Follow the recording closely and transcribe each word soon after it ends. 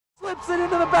flips it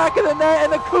into the back of the net,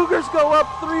 and the Cougars go up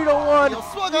 3-1. He'll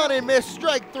swung on and missed,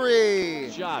 strike three.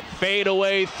 Shot, fade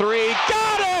away three,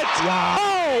 got it! Wow.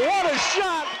 Oh, what a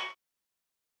shot!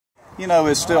 You know,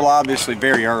 it's still obviously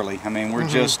very early. I mean, we're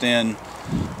just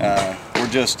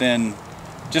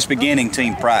beginning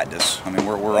team practice. I mean,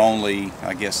 we're only,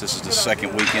 I guess this is the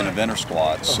second weekend of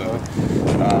inter-squad. So,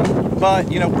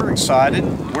 but you know, we're excited.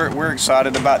 We're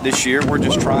excited about this year. We're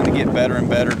just trying to get better and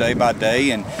better day by day,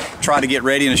 and try to get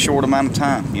ready in a short amount of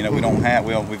time. You know,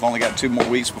 we've only got 2 more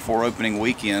weeks before opening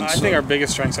weekend. I think our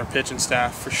biggest strengths are pitching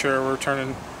staff for sure. We're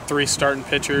turning 3 starting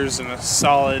pitchers and a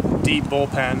solid, deep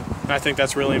bullpen. And I think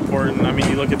that's really important. I mean,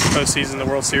 you look at the postseason, the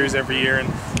World Series every year, and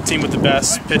the team with the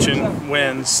best pitching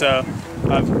wins. So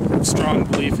I have strong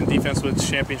belief in defense wins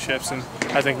championships, and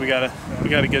I think we got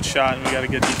a good shot and we got a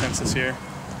good defense this year.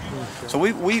 So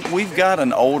we've got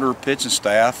an older pitching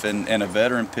staff and a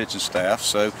veteran pitching staff,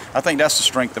 so I think that's the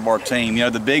strength of our team. You know,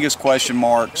 the biggest question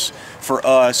marks for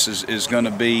us is going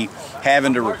to be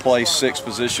having to replace 6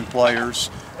 position players.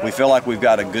 We feel like we've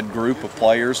got a good group of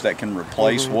players that can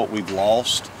replace what we've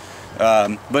lost,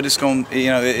 but it's going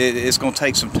to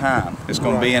take some time. It's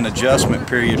going to be an adjustment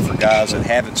period for guys that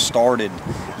haven't started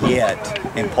yet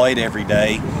and played every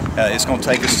day. It's going to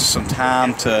take us some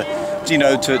time to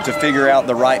figure out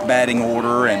the right batting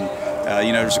order, and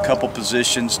there's a couple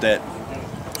positions that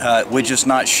we're just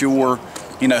not sure,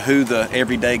 who the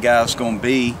everyday guy's going to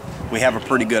be. We have a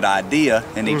pretty good idea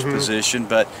in each position,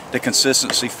 but the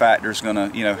consistency factor is going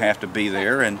to, have to be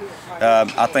there. And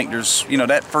I think there's,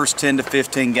 that first 10 to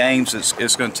 15 games,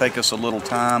 it's going to take us a little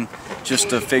time just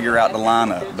to figure out the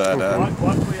lineup.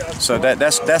 But so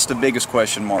that's the biggest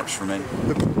question marks for me.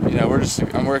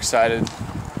 We're excited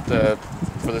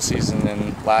for the season,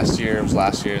 and last year was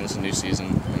last year, and it's a new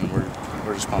season, and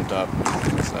we're just pumped up.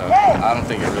 So I don't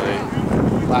think it really.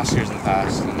 Last year's in the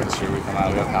past, and this year we come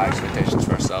out. We have high expectations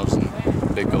for ourselves and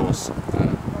big goals.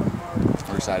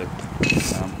 We're excited.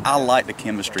 I like the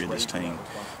chemistry of this team.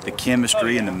 The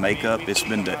chemistry and the makeup. It's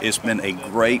been a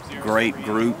great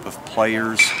group of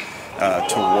players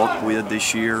to work with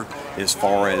this year, as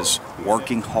far as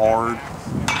working hard,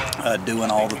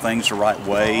 doing all the things the right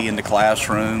way in the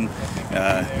classroom,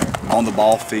 on the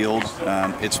ball field.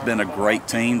 It's been a great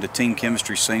team. The team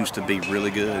chemistry seems to be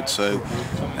really good. So,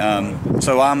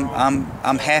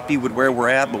 I'm happy with where we're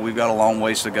at, but we've got a long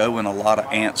ways to go and a lot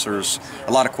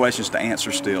of questions to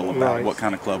answer still about what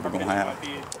kind of club we're going to have.